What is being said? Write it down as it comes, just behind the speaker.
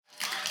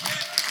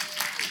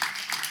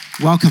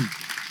Welcome.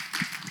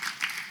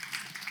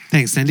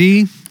 Thanks,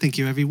 Sandy. Thank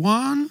you,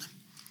 everyone.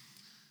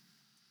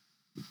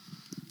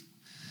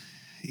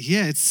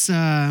 Yeah, it's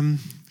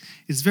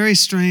very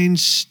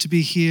strange to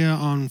be here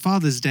on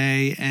Father's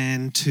Day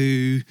and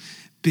to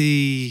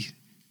be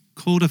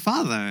called a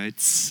father.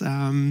 It's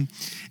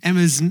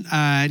Emma's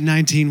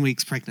 19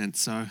 weeks pregnant,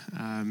 so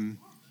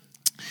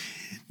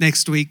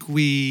next week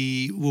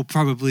we will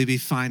probably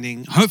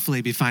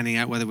hopefully be finding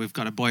out whether we've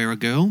got a boy or a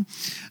girl.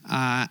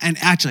 And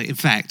actually, in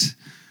fact,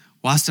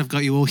 whilst I've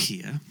got you all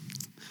here,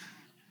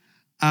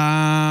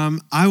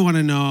 I want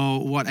to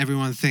know what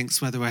everyone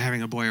thinks, whether we're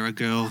having a boy or a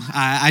girl.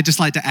 I just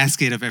like to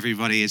ask it of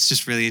everybody. It's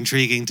just really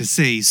intriguing to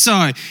see.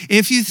 So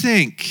if you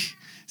think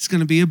it's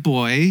going to be a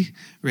boy,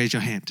 raise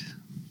your hand.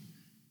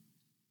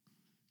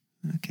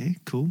 Okay,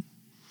 cool.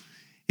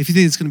 If you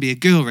think it's going to be a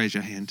girl, raise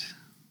your hand.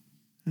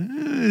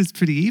 It's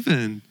pretty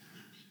even.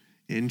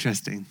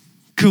 Interesting.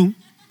 Cool.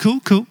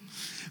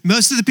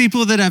 Most of the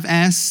people that I've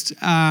asked,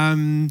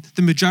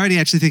 the majority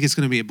actually think it's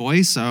going to be a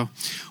boy, so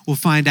we'll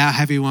find out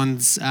how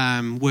everyone's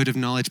word of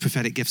knowledge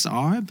prophetic gifts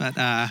are, but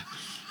I'm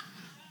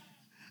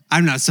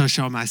not so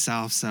sure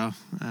myself,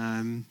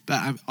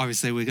 but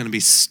obviously we're going to be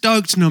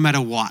stoked no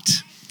matter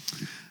what.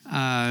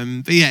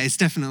 But yeah, it's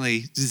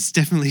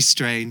definitely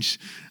strange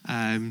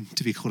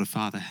to be called a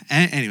father.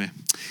 Anyway.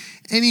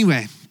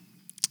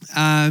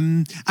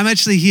 I'm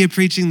actually here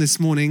preaching this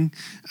morning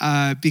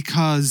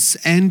because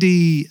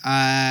Andy,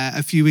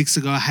 a few weeks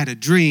ago, had a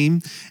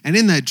dream, and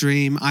in that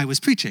dream, I was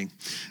preaching.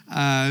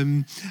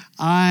 And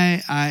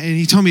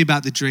he told me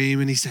about the dream,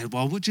 and he said,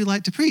 "Well, would you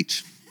like to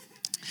preach?"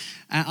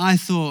 And I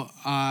thought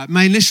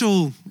my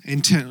internal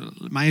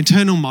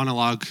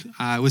monologue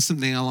was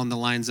something along the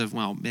lines of,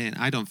 "Well, man,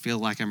 I don't feel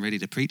like I'm ready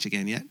to preach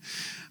again yet.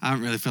 I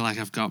don't really feel like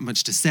I've got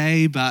much to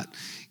say, but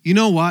you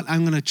know what?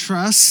 I'm going to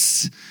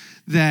trust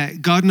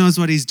that God knows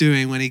what he's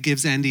doing when he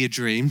gives Andy a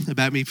dream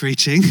about me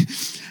preaching.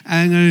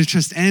 I'm going to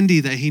trust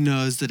Andy that he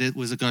knows that it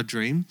was a God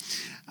dream.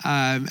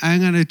 I'm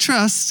going to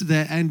trust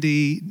that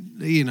Andy,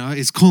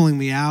 is calling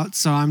me out,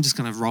 so I'm just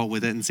going to roll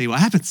with it and see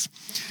what happens."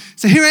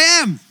 So here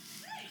I am.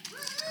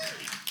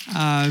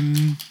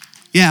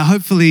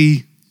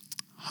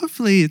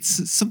 Hopefully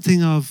it's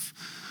something of,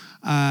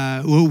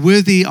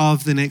 worthy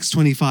of the next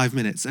 25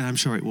 minutes, and I'm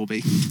sure it will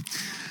be.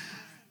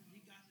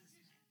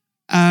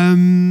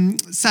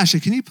 Sasha,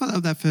 can you put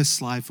up that first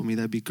slide for me?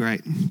 That'd be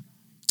great.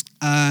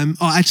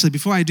 Actually,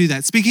 before I do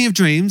that, speaking of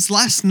dreams,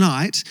 last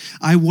night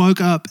I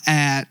woke up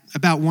at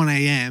about 1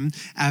 a.m.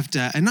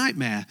 after a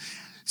nightmare.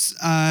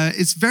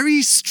 It's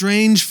very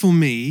strange for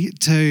me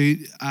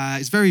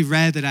it's very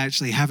rare that I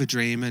actually have a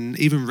dream, and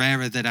even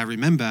rarer that I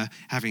remember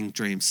having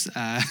dreams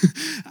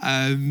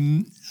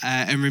and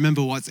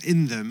remember what's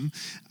in them.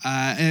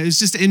 It was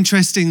just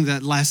interesting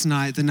that last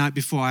night, the night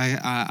before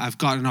I've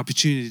got an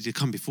opportunity to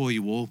come before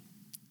you all,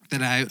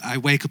 that I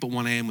wake up at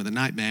 1 a.m. with a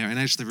nightmare and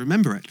actually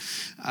remember it.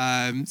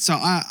 So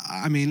I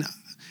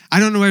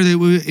don't know whether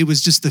it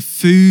was just the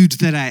food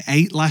that I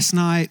ate last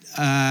night,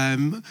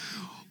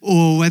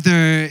 or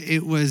whether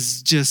it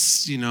was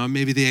just,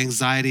 maybe the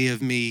anxiety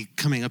of me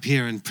coming up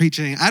here and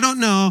preaching. I don't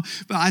know,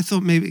 but I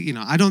thought maybe,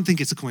 I don't think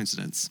it's a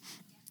coincidence.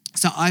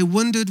 So I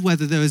wondered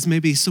whether there was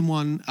maybe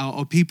someone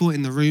or people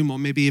in the room or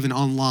maybe even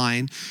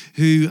online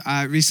who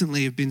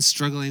recently have been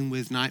struggling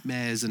with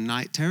nightmares and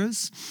night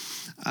terrors.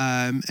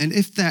 And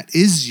if that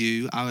is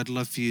you, I would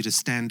love for you to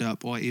stand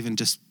up or even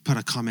just put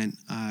a comment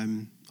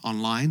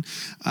online.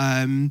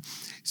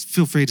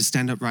 Feel free to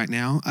stand up right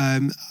now.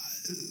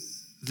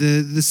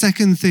 The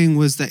second thing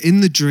was that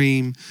in the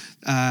dream,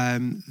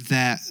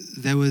 that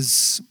there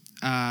was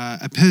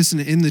a person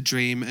in the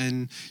dream,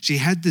 and she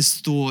had this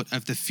thought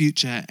of the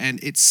future,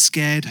 and it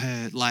scared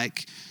her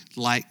like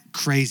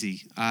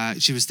crazy.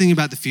 She was thinking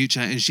about the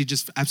future, and she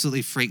just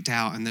absolutely freaked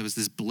out, and there was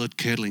this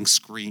blood-curdling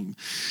scream.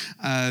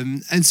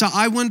 And so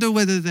I wonder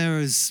whether there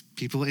is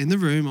people in the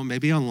room or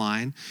maybe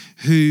online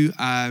who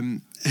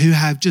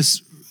have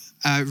just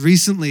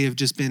recently have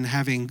just been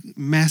having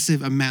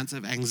massive amounts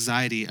of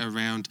anxiety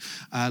around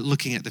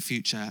looking at the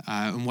future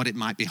and what it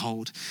might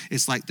behold.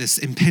 It's like this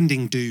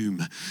impending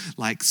doom,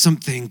 like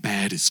something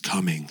bad is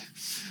coming.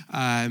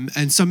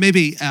 And so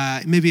maybe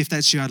if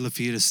that's you, I'd love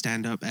for you to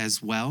stand up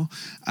as well.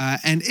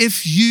 And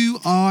if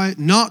you are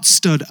not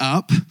stood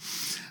up,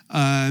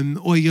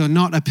 or you're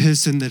not a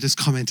person that has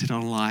commented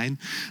online,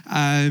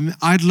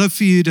 I'd love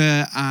for you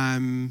to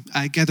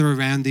gather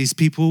around these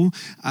people,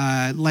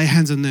 lay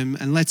hands on them,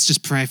 and let's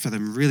just pray for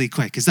them really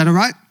quick. Is that all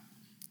right?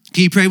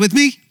 Can you pray with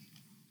me?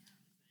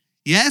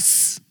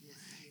 Yes?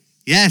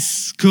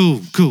 Yes.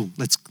 Cool.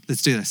 Let's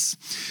do this.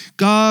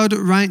 God,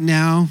 right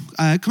now,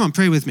 come on,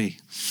 pray with me.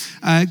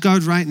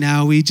 God, right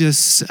now, we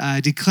just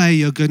declare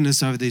your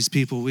goodness over these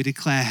people. We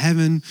declare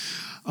heaven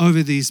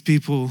over these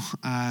people.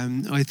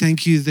 I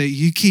thank you that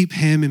you keep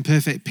him in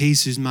perfect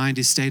peace whose mind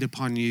is stayed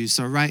upon you.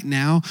 So right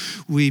now,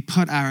 we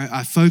put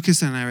our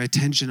focus and our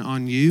attention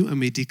on you, and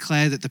we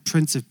declare that the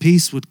Prince of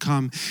Peace would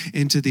come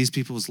into these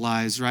people's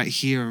lives right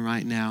here and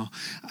right now.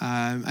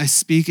 I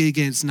speak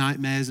against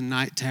nightmares and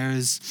night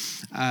terrors,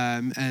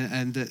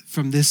 and that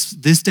from this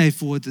day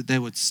forward that they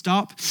would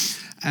stop.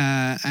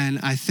 And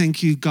I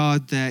thank you,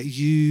 God, that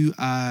you,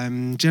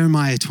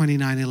 Jeremiah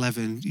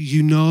 29:11,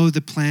 you know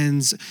the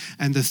plans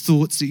and the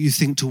thoughts that you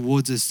think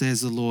towards us,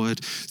 says the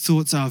Lord,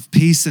 thoughts of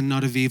peace and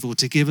not of evil,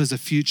 to give us a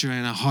future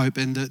and a hope,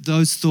 and that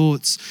those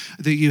thoughts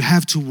that you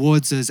have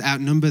towards us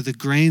outnumber the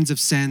grains of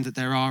sand that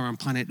there are on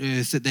planet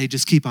Earth, that they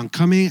just keep on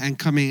coming and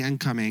coming and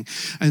coming.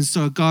 And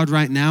so, God,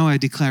 right now, I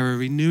declare a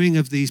renewing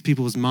of these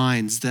people's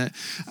minds, that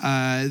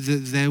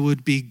there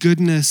would be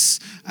goodness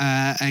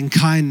and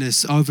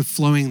kindness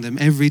overflowing them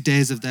every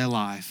days of their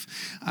life,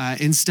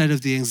 instead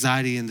of the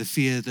anxiety and the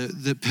fear,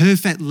 that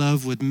perfect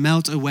love would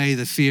melt away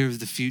the fear of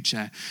the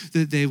future,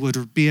 that they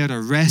would be able to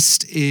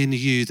rest in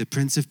you, the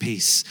Prince of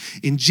Peace.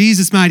 In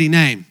Jesus' mighty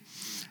name,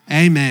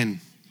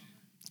 amen.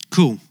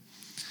 Cool.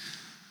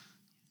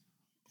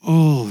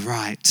 All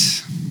right.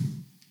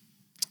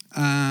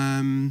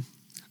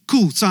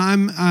 Cool. So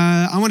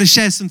I want to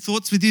share some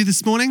thoughts with you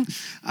this morning.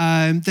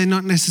 They're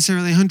not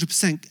necessarily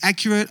 100%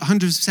 accurate,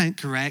 100%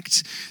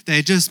 correct.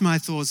 They're just my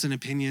thoughts and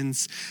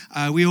opinions.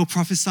 We all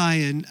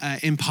prophesy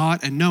in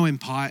part and know in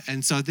part,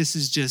 and so this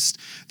is just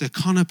the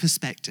Connor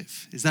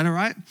perspective. Is that all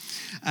right?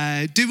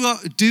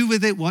 Do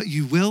with it what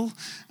you will,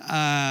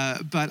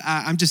 but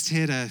I'm just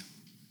here to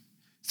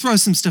throw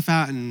some stuff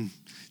out and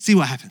see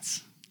what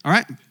happens. All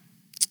right?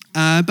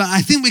 But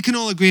I think we can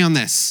all agree on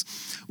this.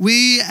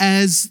 We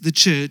as the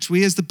church,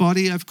 we as the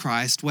body of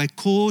Christ, we're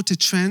called to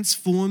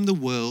transform the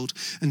world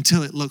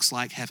until it looks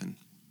like heaven.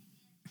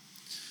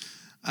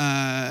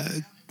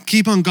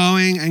 Keep on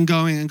going and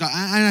going and going.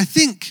 And I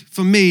think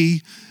for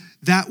me,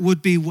 that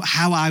would be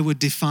how I would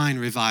define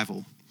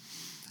revival.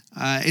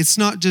 It's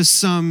not just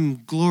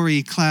some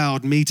glory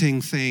cloud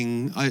meeting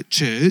thing at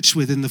church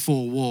within the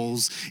four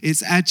walls.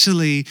 It's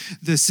actually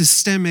the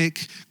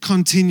systemic,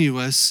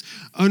 continuous,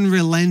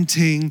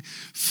 unrelenting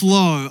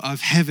flow of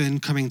heaven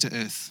coming to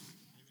earth.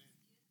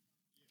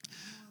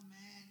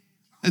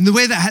 And the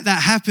way that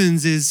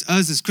happens is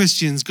us as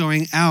Christians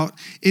going out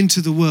into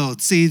the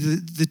world. See,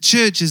 the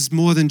church is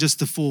more than just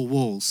the four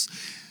walls.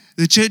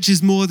 The church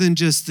is more than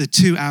just the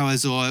 2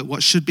 hours, or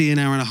what should be an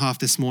hour and a half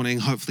this morning,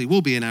 hopefully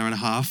will be an hour and a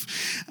half,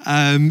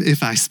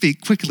 if I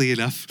speak quickly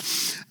enough.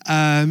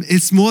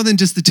 It's more than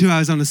just the 2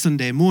 hours on a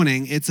Sunday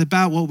morning. It's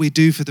about what we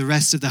do for the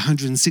rest of the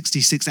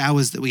 166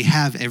 hours that we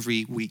have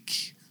every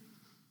week.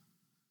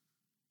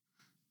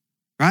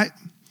 Right?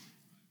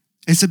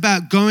 It's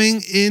about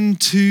going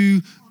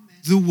into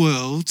the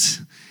world,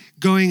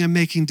 going and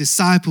making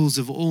disciples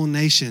of all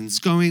nations.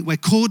 We're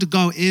called to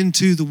go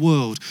into the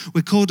world.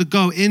 We're called to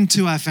go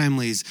into our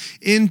families,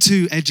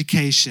 into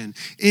education,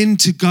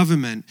 into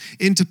government,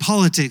 into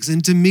politics,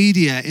 into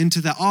media,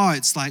 into the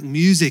arts like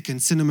music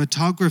and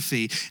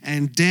cinematography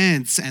and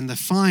dance and the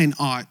fine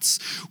arts.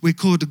 We're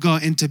called to go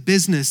into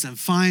business and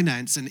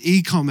finance and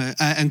e-commerce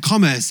and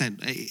commerce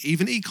and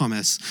even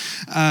e-commerce.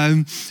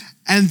 And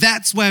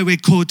that's where we're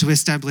called to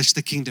establish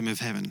the kingdom of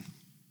heaven.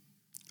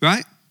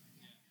 Right?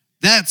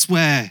 That's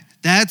where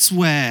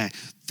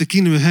the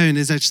kingdom of heaven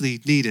is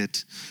actually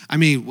needed. I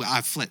mean,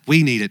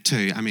 we need it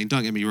too. I mean,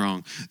 don't get me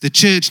wrong. The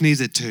church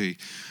needs it too.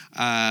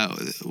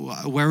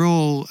 We're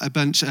all a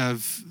bunch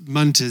of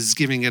munters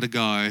giving it a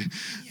go.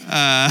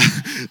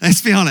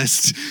 Let's be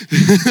honest.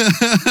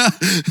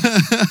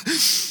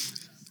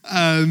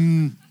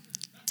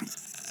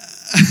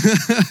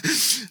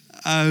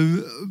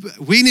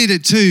 We need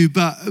it too,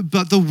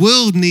 but the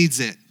world needs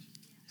it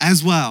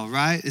as well,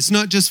 right? It's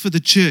not just for the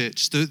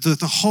church. The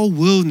whole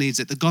world needs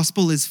it. The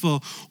gospel is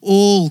for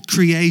all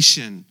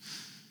creation.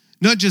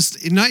 Not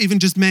even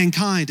just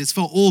mankind, it's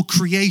for all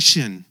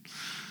creation.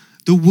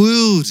 The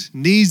world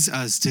needs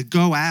us to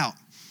go out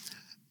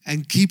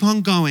and keep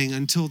on going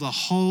until the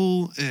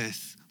whole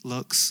earth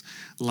looks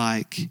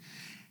like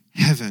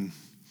heaven.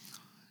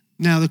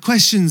 Now, the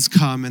questions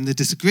come and the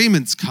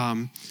disagreements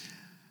come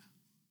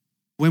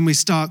when we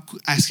start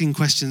asking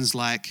questions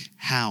like,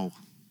 how?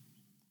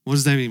 What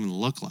does that even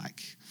look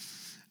like?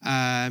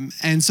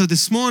 And so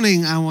this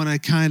morning, I want to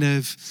kind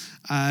of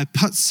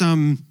put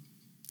some,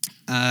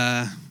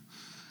 how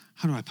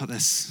do I put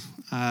this?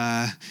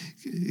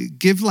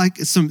 Give like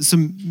some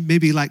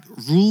maybe like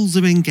rules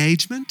of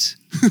engagement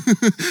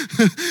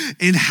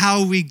in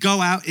how we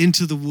go out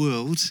into the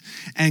world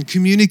and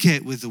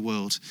communicate with the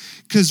world.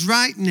 Because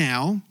right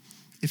now,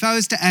 if I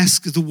was to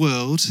ask the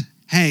world,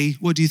 hey,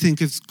 what do you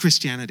think of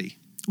Christianity?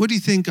 What do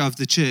you think of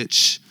the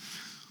church?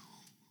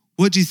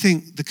 What do you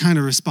think the kind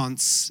of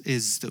response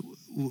is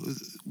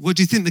what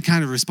do you think the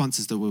kind of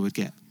responses that we would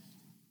get?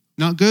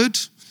 Not good?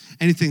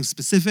 Anything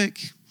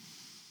specific?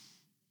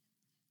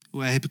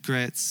 We're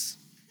hypocrites.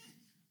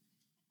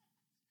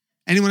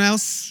 Anyone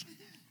else?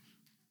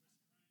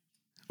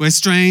 We're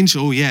strange.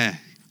 Oh, yeah.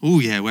 Oh,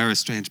 yeah, we're a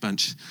strange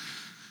bunch.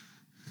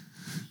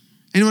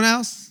 Anyone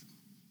else?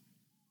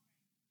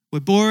 We're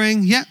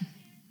boring. Yep.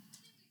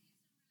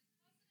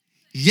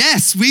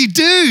 Yes, we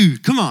do.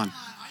 Come on.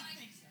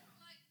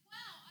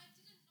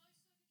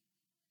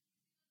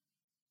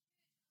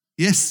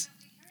 Yes.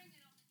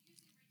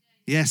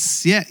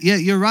 Yes. Yeah,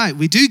 you're right.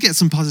 We do get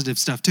some positive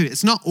stuff too.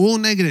 It's not all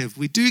negative.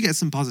 We do get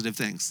some positive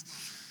things.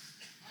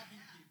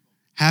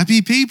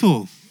 Happy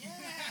people.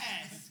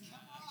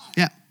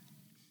 Yeah.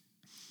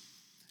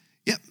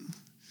 Yep.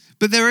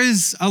 But there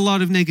is a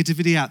lot of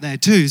negativity out there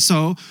too.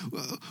 So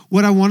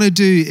what I want to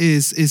do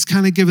is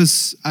kind of give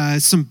us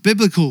some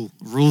biblical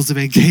rules of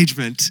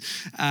engagement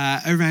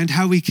around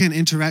how we can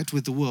interact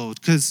with the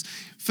world. Because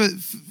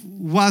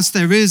whilst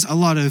there is a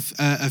lot of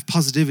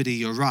positivity,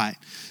 you're right,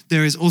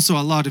 there is also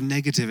a lot of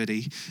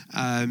negativity.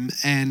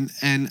 And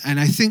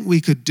I think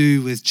we could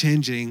do with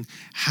changing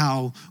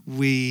how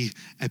we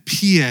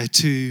appear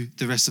to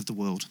the rest of the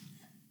world.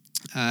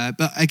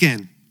 But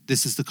again,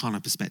 this is the Connor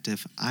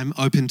perspective. I'm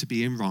open to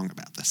being wrong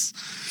about this.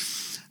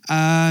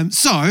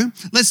 So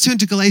let's turn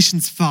to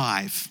Galatians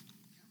 5.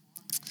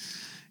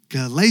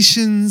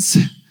 Galatians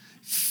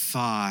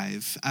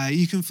 5.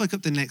 You can flick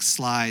up the next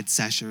slide,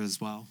 Sasha,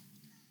 as well.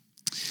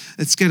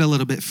 Let's get a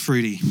little bit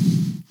fruity.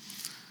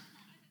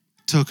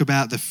 Talk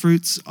about the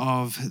fruits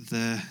of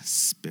the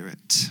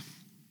Spirit.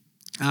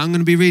 I'm going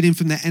to be reading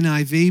from the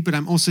NIV, but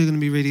I'm also going to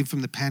be reading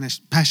from the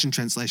Passion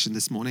Translation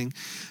this morning.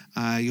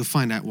 You'll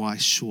find out why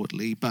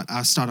shortly, but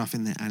I'll start off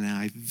in the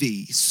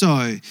NIV.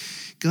 So,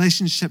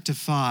 Galatians chapter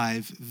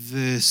 5,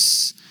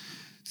 verse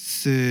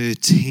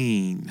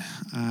 13.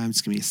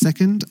 Just give me a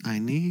second. I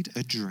need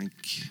a drink.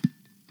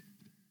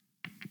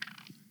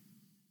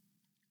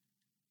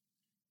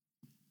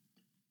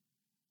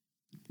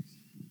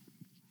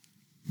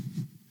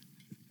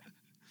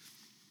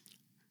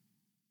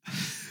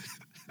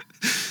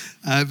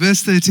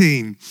 Verse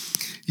 13,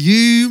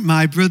 you,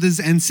 my brothers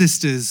and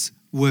sisters,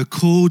 were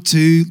called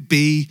to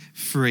be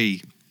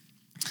free.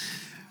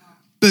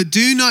 But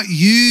do not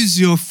use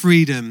your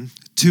freedom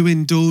to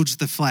indulge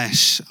the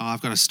flesh. Oh,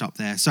 I've got to stop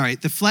there. Sorry.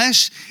 The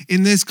flesh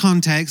in this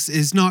context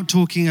is not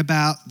talking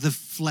about the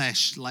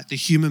flesh, like the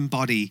human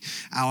body,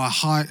 our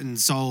heart and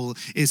soul.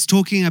 It's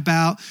talking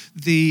about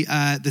the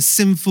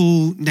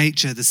sinful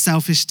nature, the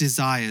selfish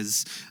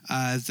desires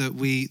that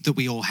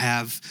we all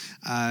have.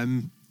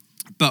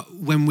 But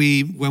when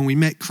we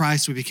met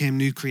Christ, we became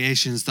new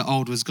creations. The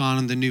old was gone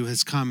and the new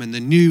has come. And the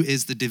new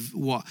is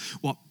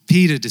what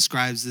Peter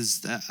describes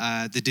as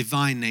the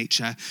divine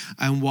nature,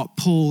 and what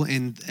Paul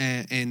in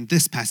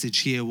this passage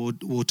here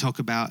will talk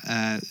about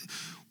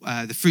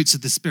the fruits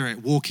of the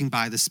Spirit, walking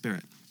by the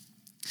Spirit.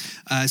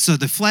 So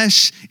the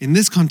flesh in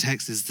this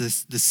context is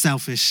the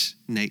selfish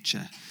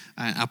nature.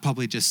 I'll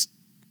probably just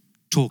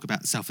talk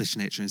about selfish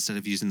nature instead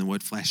of using the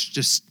word flesh,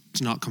 just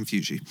to not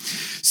confuse you.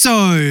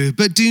 So,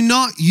 but do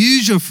not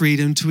use your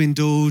freedom to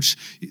indulge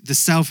the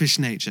selfish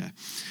nature.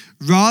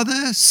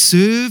 Rather,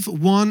 serve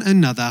one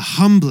another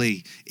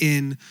humbly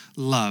in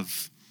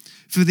love.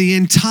 For the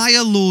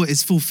entire law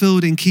is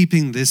fulfilled in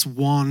keeping this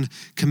one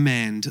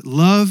command: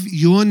 love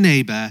your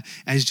neighbor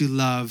as you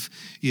love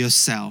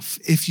yourself.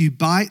 If you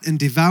bite and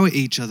devour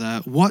each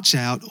other, watch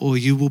out, or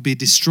you will be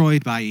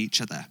destroyed by each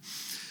other.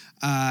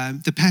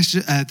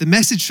 The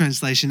Message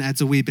translation adds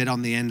a wee bit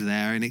on the end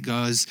there, and it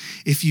goes,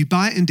 if you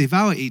bite and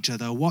devour each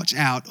other, watch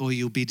out, or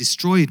you'll be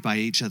destroyed by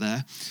each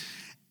other.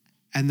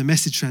 And the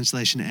Message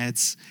translation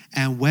adds,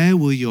 and where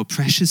will your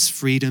precious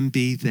freedom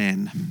be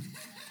then?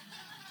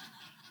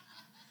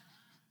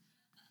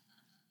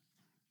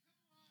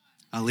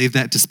 I'll leave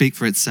that to speak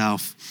for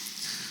itself.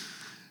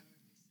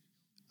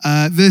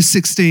 Verse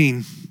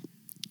 16.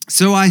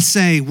 So I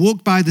say,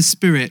 walk by the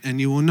Spirit, and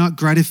you will not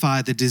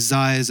gratify the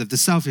desires of the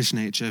selfish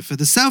nature. For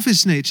the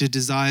selfish nature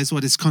desires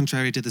what is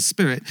contrary to the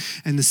Spirit,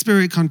 and the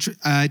Spirit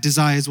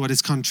desires what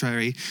is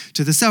contrary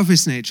to the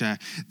selfish nature.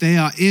 They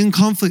are in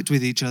conflict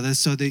with each other,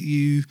 so that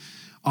you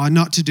are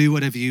not to do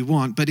whatever you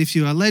want. But if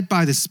you are led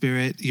by the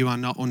Spirit, you are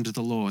not under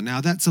the law.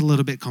 Now, that's a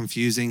little bit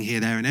confusing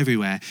here, there, and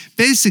everywhere.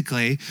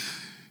 Basically,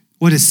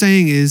 what it's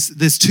saying is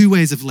there's two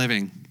ways of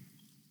living.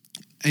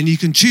 And you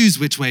can choose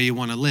which way you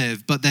want to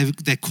live, but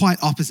they're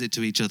quite opposite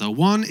to each other.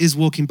 One is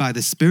walking by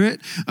the Spirit,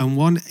 and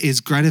one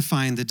is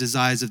gratifying the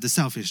desires of the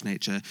selfish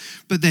nature.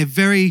 But they're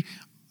very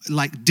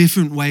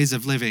different ways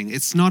of living.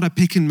 It's not a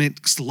pick and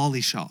mix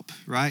lolly shop,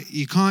 right?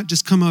 You can't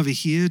just come over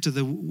here to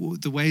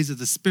the ways of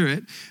the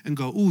Spirit and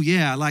go, oh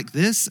yeah, I like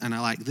this, and I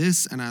like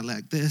this, and I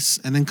like this,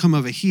 and then come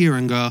over here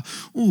and go,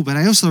 oh, but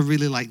I also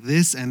really like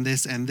this and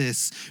this and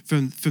this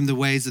from the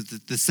ways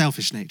of the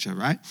selfish nature,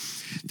 right?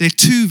 They're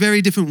two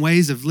very different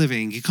ways of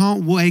living. You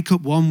can't wake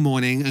up one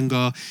morning and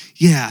go,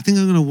 yeah, I think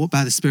I'm going to walk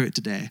by the Spirit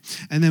today,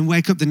 and then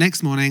wake up the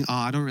next morning, oh,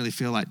 I don't really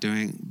feel like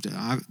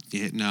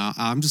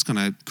I'm just going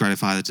to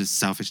gratify the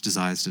selfish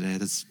desires today.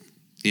 That's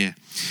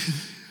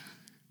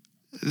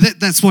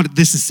what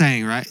this is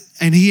saying, right?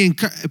 And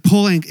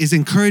Paul is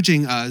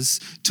encouraging us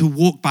to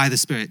walk by the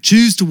Spirit.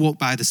 Choose to walk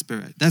by the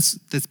Spirit. That's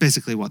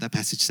basically what that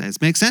passage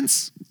says. Make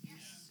sense?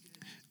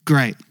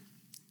 Great.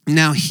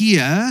 Now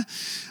here,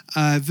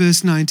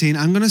 verse 19,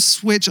 I'm going to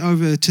switch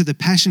over to the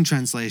Passion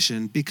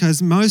Translation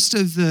because most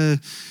of the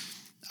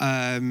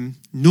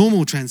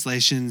normal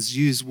translations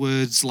use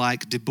words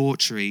like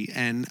debauchery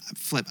and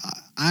flip.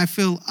 I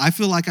feel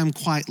like I'm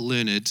quite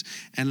learned,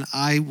 and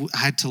I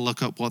had to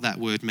look up what that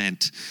word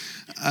meant.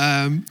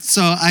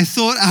 So I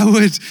thought I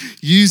would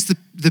use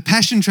the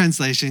Passion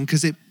Translation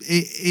because it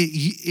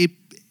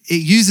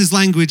uses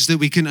language that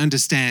we can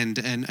understand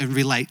and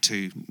relate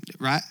to.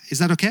 Right? Is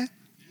that okay?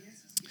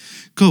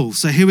 Cool.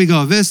 So here we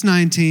go. Verse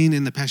 19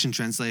 in the Passion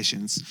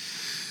Translations.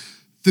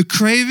 The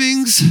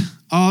cravings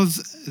of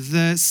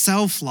the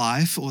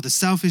self-life or the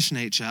selfish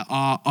nature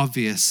are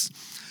obvious.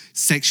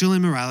 Sexual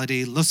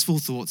immorality, lustful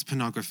thoughts,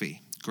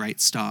 pornography. Great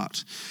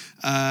start.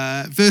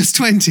 Verse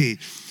 20.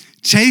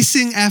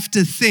 Chasing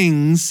after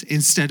things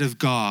instead of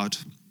God.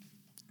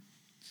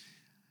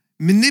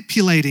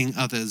 Manipulating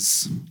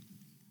others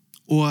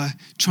or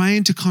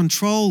trying to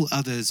control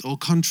others or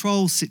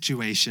control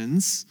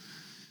situations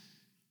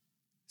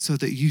so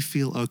that you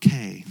feel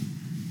okay.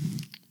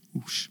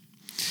 Oosh.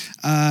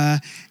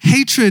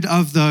 Hatred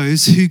of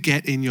those who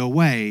get in your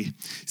way.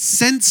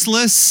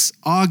 Senseless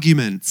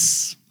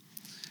arguments.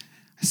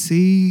 I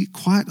see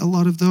quite a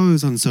lot of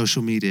those on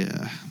social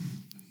media.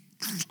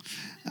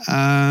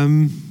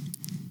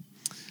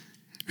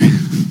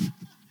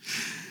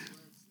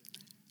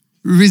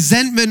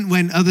 Resentment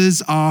when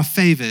others are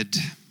favored.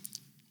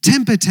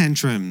 Temper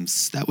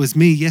tantrums. That was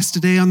me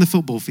yesterday on the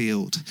football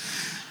field.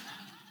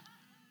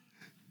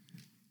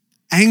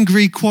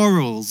 Angry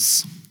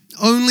quarrels.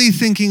 Only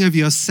thinking of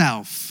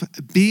yourself,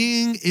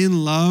 being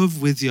in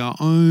love with your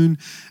own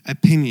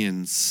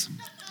opinions.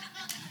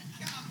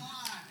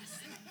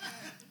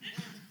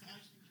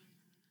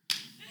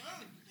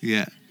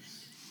 Yeah.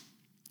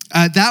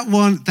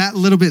 That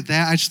little bit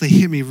there actually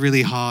hit me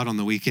really hard on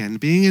the weekend.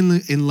 Being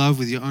in love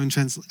with your own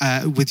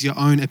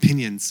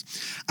opinions.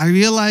 I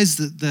realized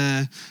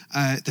that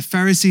the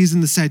Pharisees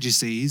and the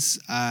Sadducees,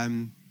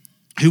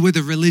 who were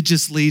the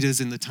religious leaders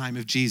in the time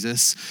of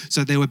Jesus.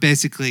 So they were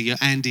basically your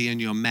Andy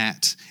and your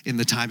Matt in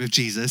the time of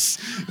Jesus,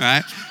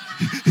 right?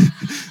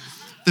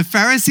 The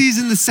Pharisees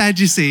and the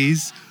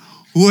Sadducees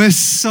were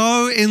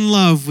so in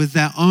love with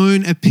their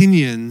own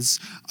opinions,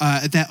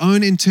 their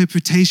own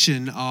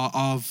interpretation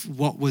of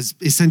what was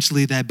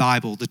essentially their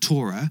Bible, the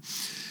Torah,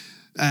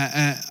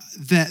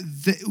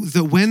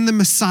 that when the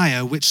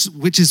Messiah,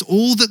 which is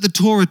all that the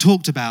Torah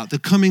talked about, the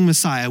coming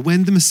Messiah,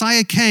 when the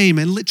Messiah came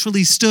and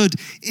literally stood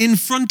in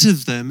front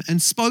of them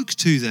and spoke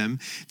to them,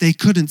 they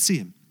couldn't see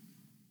him.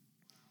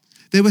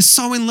 They were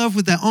so in love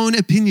with their own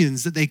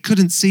opinions that they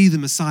couldn't see the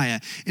Messiah.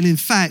 And in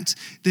fact,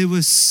 they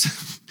were so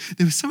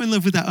in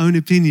love with their own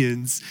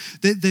opinions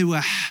that they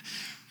were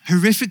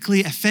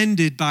horrifically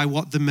offended by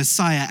what the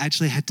Messiah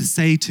actually had to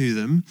say to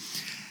them,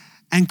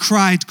 and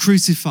cried,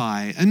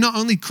 "Crucify." And not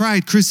only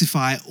cried,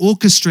 "Crucify,"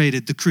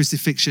 orchestrated the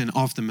crucifixion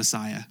of the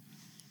Messiah.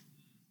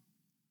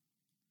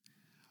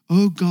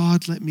 Oh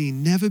God, let me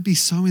never be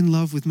so in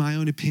love with my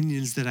own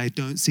opinions that I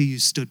don't see you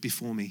stood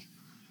before me.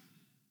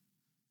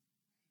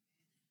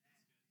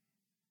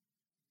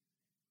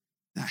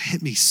 That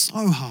hit me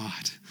so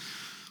hard.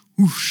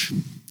 Whoosh.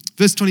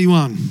 Verse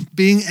 21,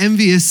 being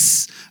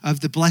envious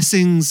of the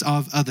blessings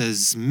of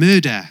others,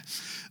 murder,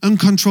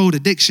 uncontrolled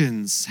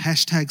addictions,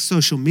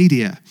 #social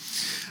media,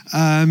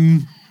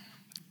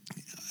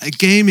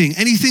 gaming,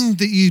 anything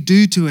that you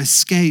do to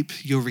escape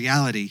your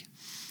reality.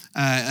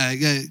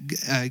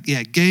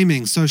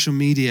 Gaming, social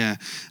media,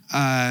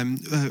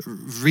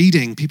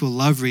 reading. People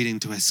love reading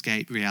to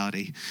escape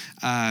reality.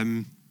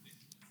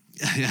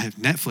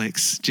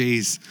 Netflix,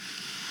 geez.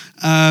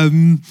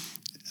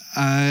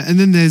 And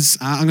then there's,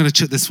 I'm going to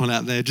chuck this one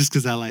out there just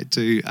because I like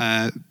to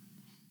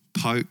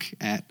poke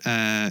at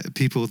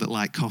people that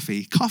like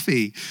coffee.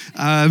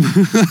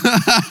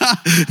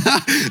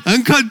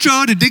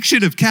 Uncontrolled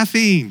addiction of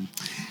caffeine.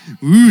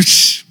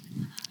 Whoosh.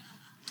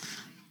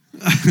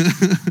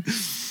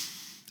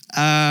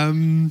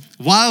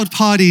 Wild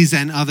parties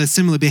and other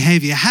similar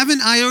behavior.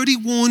 Haven't I already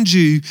warned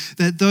you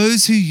that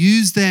those who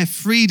use their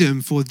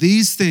freedom for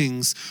these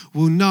things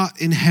will not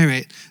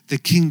inherit the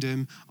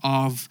kingdom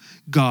of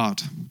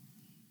God?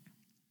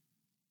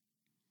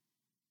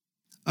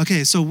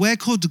 Okay, so we're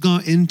called to go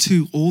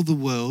into all the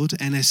world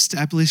and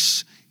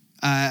establish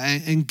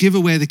and give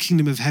away the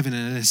kingdom of heaven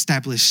and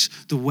establish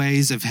the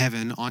ways of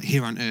heaven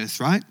here on earth,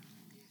 right?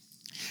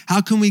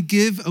 How can we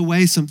give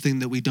away something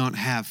that we don't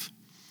have?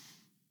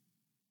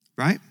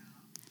 Right?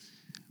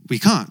 We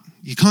can't.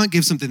 You can't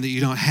give something that you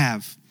don't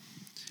have.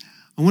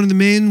 And one of the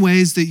main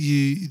ways that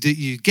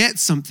you get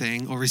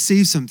something or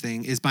receive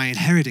something is by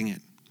inheriting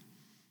it.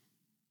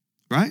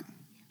 Right?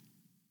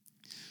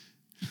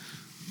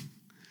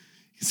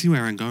 You see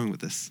where I'm going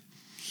with this.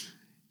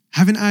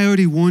 Haven't I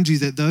already warned you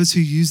that those who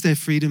use their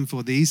freedom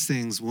for these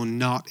things will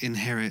not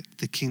inherit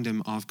the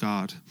kingdom of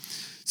God?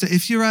 So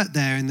if you're out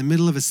there in the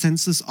middle of a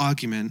senseless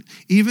argument,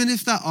 even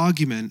if that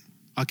argument,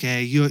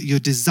 okay, your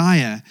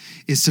desire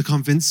is to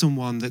convince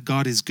someone that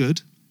God is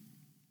good,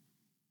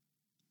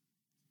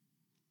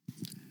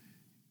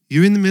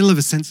 you're in the middle of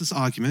a senseless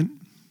argument,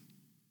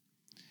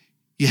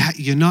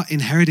 You're not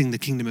inheriting the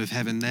kingdom of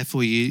heaven,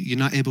 therefore you're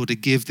not able to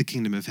give the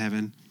kingdom of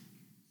heaven.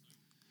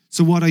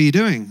 So what are you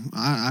doing?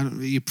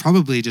 You're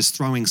probably just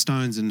throwing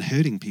stones and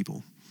hurting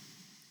people.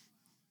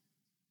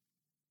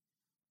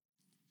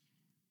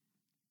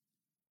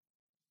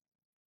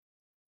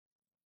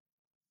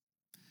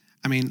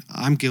 I mean,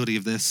 I'm guilty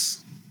of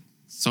this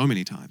so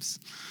many times.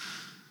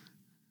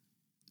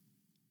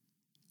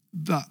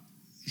 But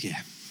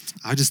yeah,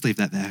 I'll just leave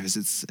that there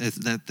as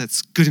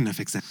that's good enough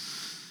example.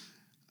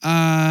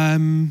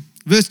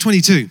 Verse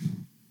 22.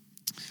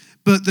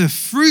 But the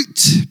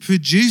fruit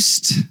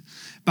produced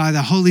by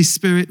the Holy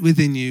Spirit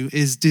within you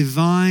is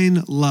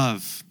divine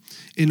love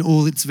in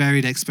all its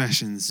varied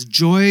expressions,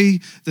 joy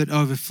that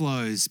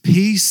overflows,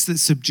 peace that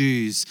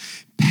subdues,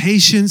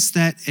 patience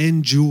that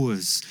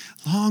endures,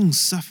 long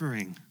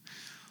suffering.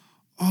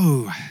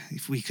 Oh,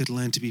 if we could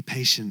learn to be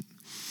patient.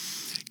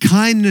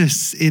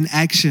 Kindness in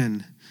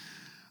action,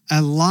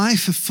 a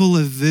life full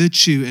of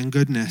virtue and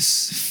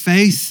goodness,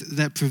 faith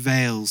that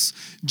prevails,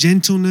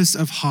 gentleness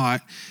of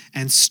heart,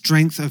 and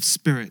strength of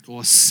spirit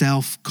or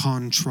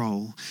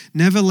self-control.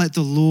 Never set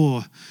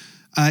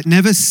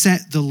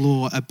the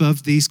law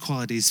above these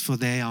qualities, for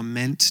they are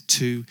meant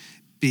to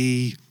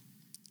be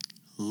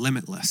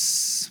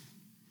limitless.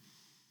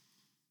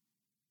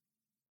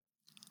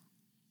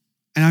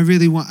 And I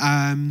really want,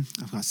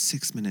 I've got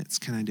 6 minutes.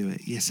 Can I do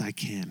it? Yes, I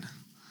can.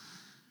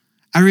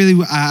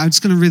 I'm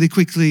just going to really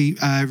quickly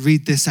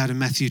read this out of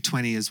Matthew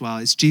 20 as well.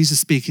 It's Jesus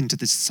speaking to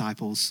the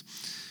disciples.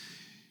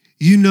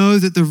 You know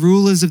that the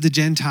rulers of the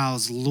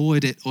Gentiles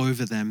lord it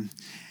over them,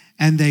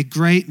 and their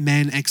great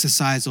men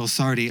exercise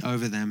authority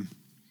over them.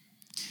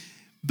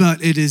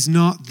 But it is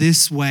not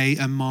this way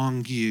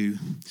among you.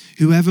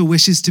 Whoever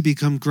wishes to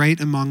become great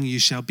among you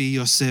shall be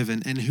your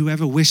servant, and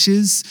whoever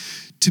wishes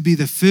to be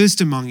the first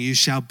among you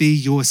shall be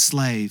your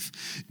slave,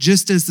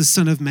 just as the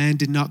Son of Man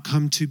did not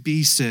come to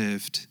be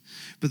served,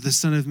 but the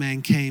Son of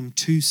Man came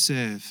to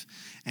serve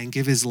and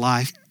give his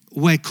life.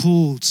 We're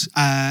called,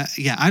 I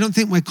don't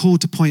think we're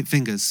called to point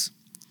fingers.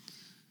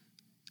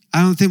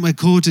 I don't think we're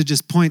called to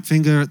just point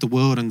finger at the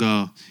world and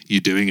go,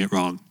 you're doing it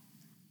wrong.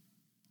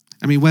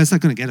 I mean, where's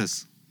that going to get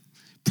us?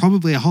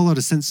 Probably a whole lot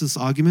of senseless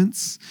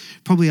arguments,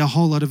 probably a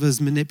whole lot of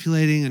us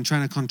manipulating and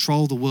trying to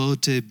control the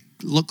world to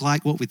look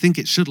like what we think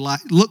it should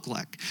look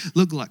like.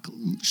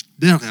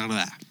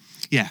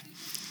 Yeah.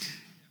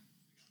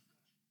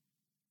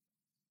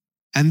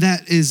 And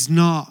that is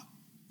not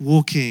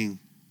walking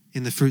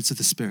in the fruits of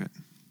the Spirit.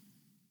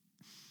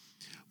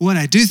 What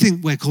I do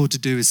think we're called to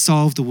do is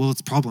solve the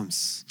world's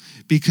problems,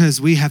 because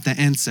we have the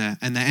answer,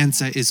 and the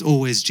answer is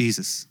always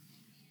Jesus.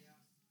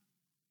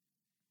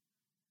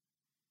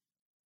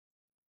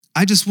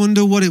 I just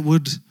wonder what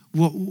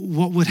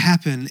would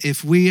happen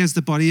if we as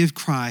the body of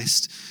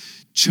Christ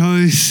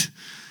chose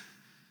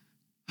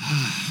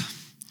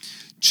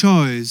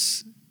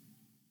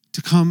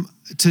to come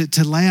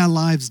to lay our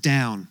lives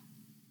down,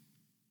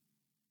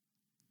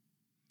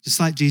 just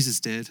like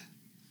Jesus did,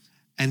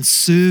 and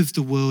serve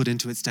the world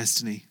into its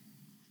destiny.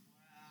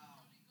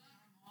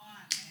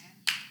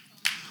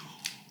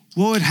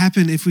 What would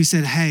happen if we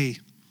said, hey,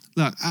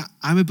 look,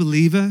 I'm a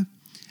believer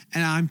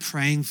and I'm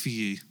praying for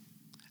you.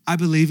 I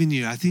believe in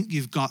you. I think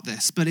you've got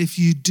this. But if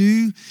you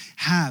do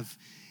have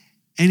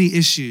any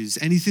issues,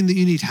 anything that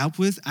you need help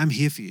with, I'm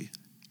here for you.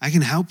 I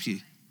can help you.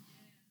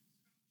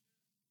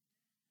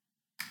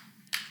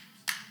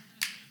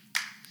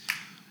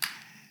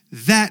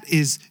 That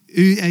is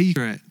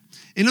accurate.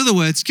 In other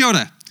words, kia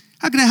ora,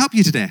 how can I help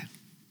you today?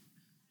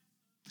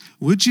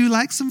 Would you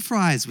like some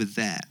fries with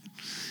that?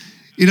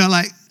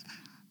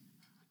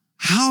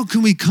 How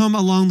can we come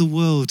alongside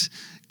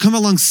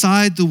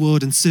the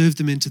world and serve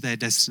them into their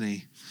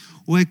destiny?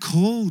 We're just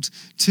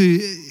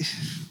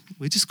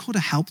called to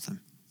help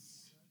them.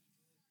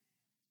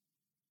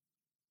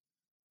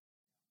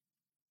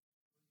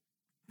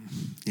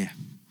 Yeah.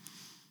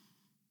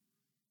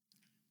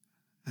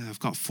 I've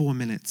got 4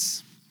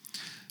 minutes.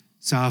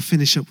 So I'll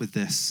finish up with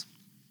this.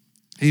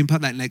 You can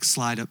put that next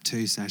slide up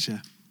too,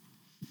 Sasha.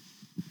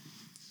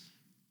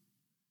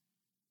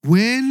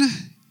 When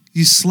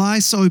you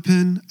slice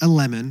open a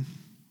lemon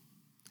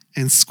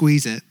and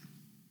squeeze it,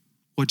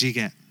 what do you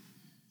get?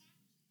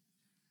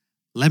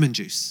 Lemon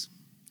juice.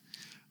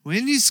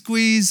 When you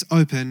slice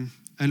open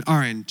an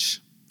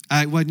orange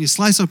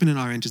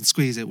and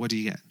squeeze it, what do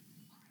you get?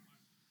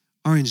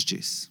 Orange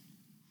juice.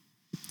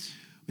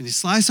 When you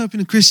slice open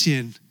a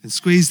Christian and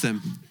squeeze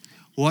them,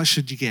 what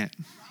should you get?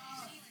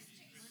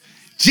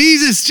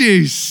 Jesus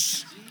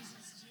juice.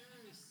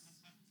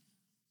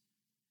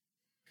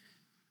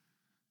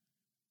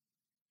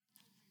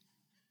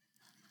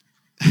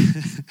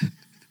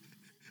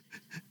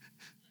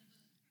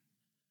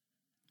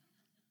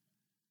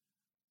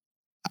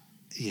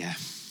 Yeah.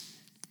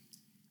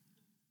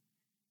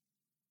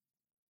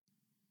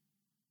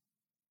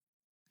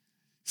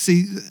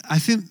 See, I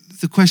think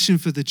the question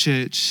for the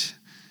church,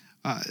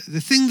 the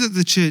thing that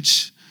the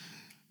church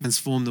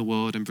transform the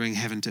world and bring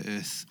heaven to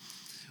earth,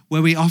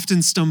 where we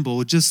often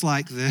stumble, just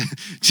like the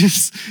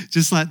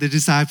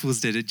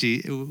disciples did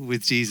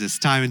with Jesus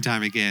time and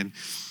time again.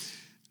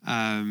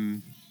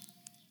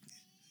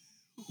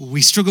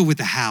 we struggle with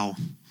the how.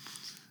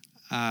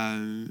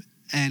 And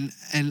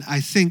I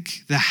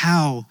think the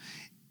how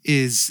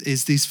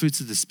is these fruits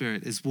of the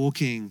Spirit, is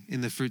walking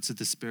in the fruits of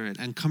the Spirit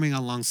and coming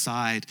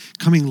alongside,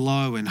 coming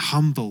low and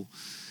humble,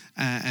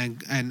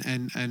 and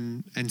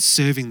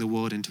serving the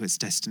world into its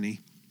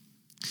destiny.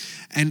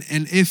 And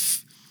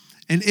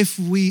if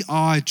we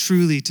are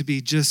truly to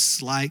be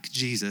just like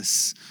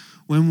Jesus,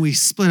 when we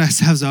split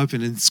ourselves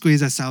open and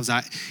squeeze ourselves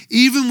out,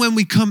 even when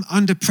we come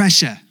under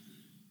pressure,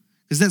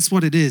 because that's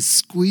what it is,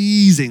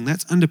 squeezing,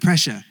 that's under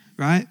pressure,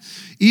 right?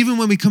 Even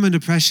when we come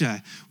under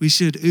pressure, we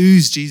should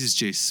ooze Jesus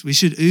juice. We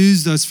should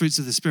ooze those fruits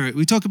of the Spirit.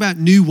 We talk about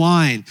new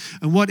wine.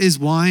 And what is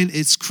wine?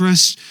 It's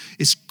crushed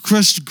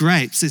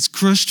grapes. It's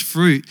crushed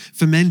fruit,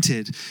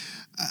 fermented.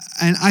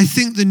 And I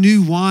think the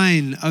new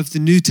wine of the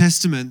New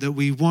Testament that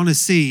we want to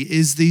see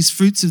is these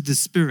fruits of the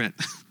Spirit,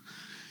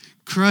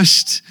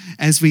 crushed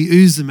as we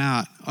ooze them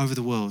out over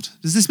the world.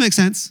 Does this make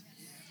sense?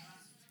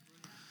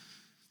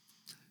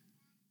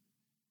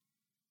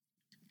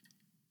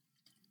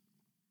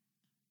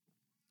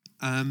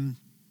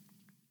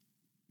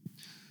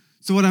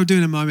 So what I'll do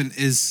in a moment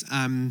is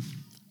I'm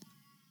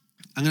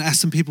going to ask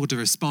some people to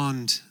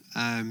respond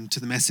to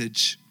the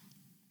message.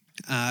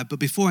 But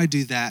before I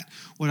do that,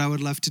 what I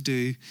would love to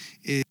do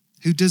is,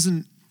 who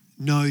doesn't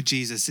know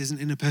Jesus,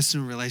 isn't in a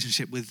personal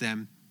relationship with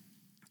them,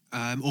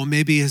 or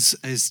maybe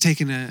has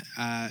taken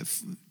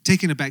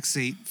a back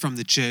seat from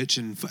the church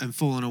and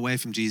fallen away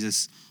from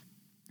Jesus,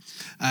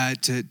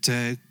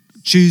 to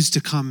choose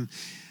to come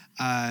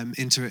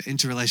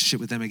into relationship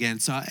with them again.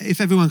 So if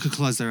everyone could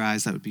close their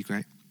eyes, that would be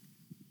great.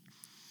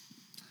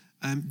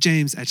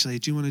 James, actually,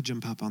 do you want to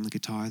jump up on the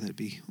guitar? That'd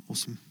be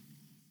awesome.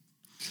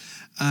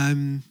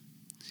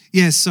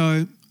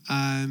 So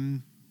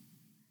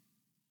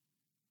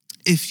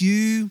if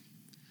you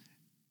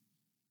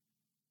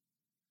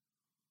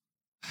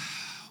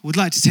would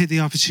like to take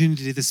the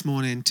opportunity this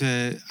morning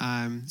to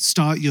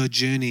start your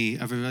journey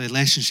of a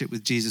relationship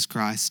with Jesus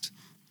Christ,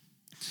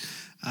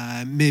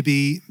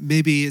 maybe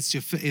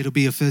it'll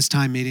be your first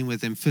time meeting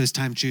with him, first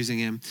time choosing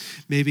him.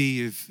 Maybe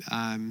you've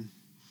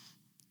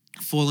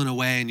fallen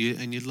away and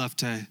you'd love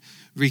to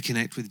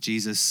reconnect with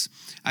Jesus.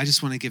 I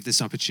just want to give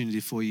this opportunity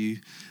for you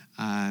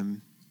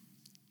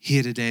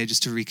here today,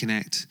 just to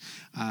reconnect.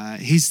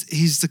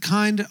 He's the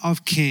kind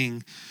of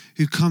king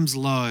who comes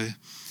low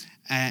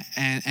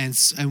and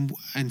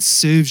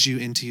serves you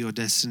into your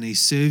destiny,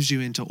 serves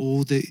you into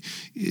all that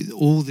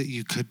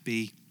you could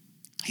be.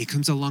 He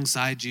comes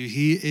alongside you.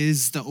 He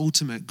is the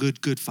ultimate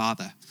good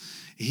Father.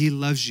 He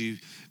loves you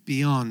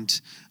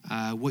beyond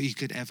what you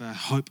could ever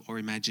hope or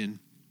imagine.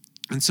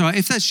 And so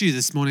if that's you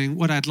this morning,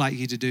 what I'd like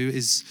you to do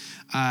is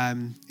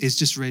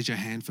just raise your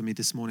hand for me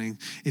this morning.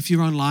 If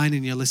you're online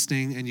and you're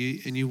listening and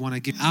you want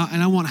to give out,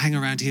 and I won't hang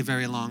around here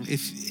very long.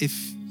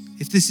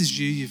 If this is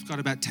you, you've got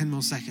about 10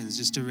 more seconds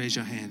just to raise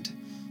your hand.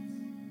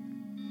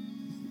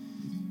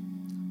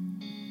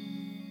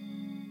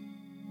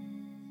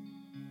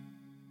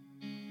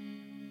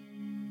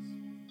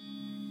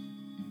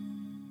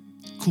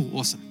 Cool,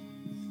 awesome.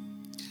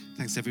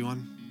 Thanks,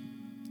 everyone.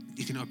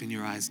 You can open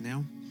your eyes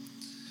now.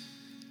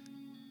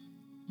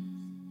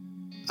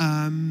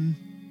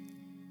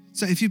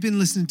 So if you've been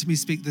listening to me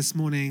speak this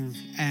morning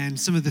and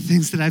some of the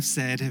things that I've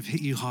said have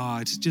hit you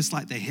hard, just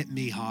like they hit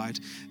me hard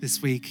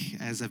this week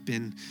as I've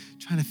been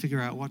trying to figure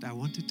out what I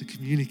wanted to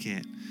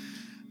communicate,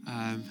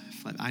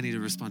 I need to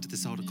respond to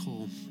this altar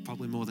call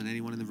probably more than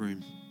anyone in the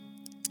room.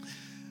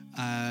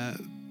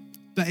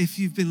 But if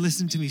you've been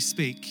listening to me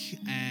speak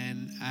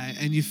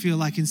and you feel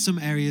like in some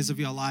areas of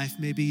your life,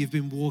 maybe you've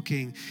been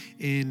walking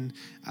in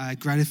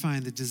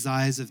gratifying the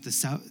desires of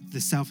the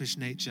selfish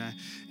nature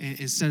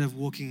instead of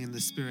walking in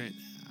the Spirit,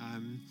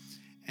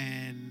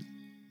 and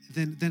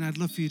then I'd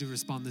love for you to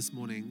respond this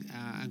morning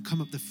and come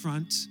up the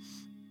front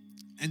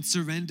and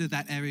surrender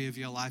that area of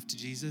your life to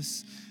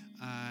Jesus,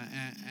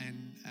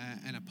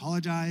 and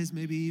apologize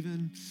maybe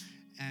even,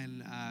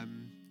 and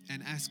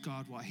ask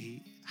God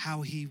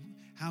how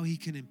he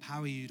can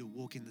empower you to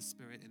walk in the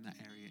Spirit in that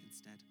area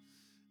instead.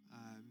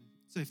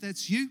 So if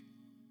that's you,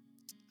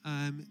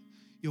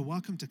 you're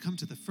welcome to come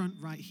to the front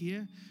right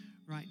here,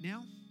 right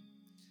now.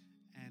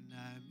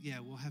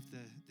 And we'll have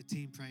the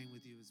team praying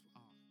with you as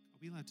well. Are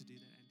we allowed to do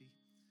that?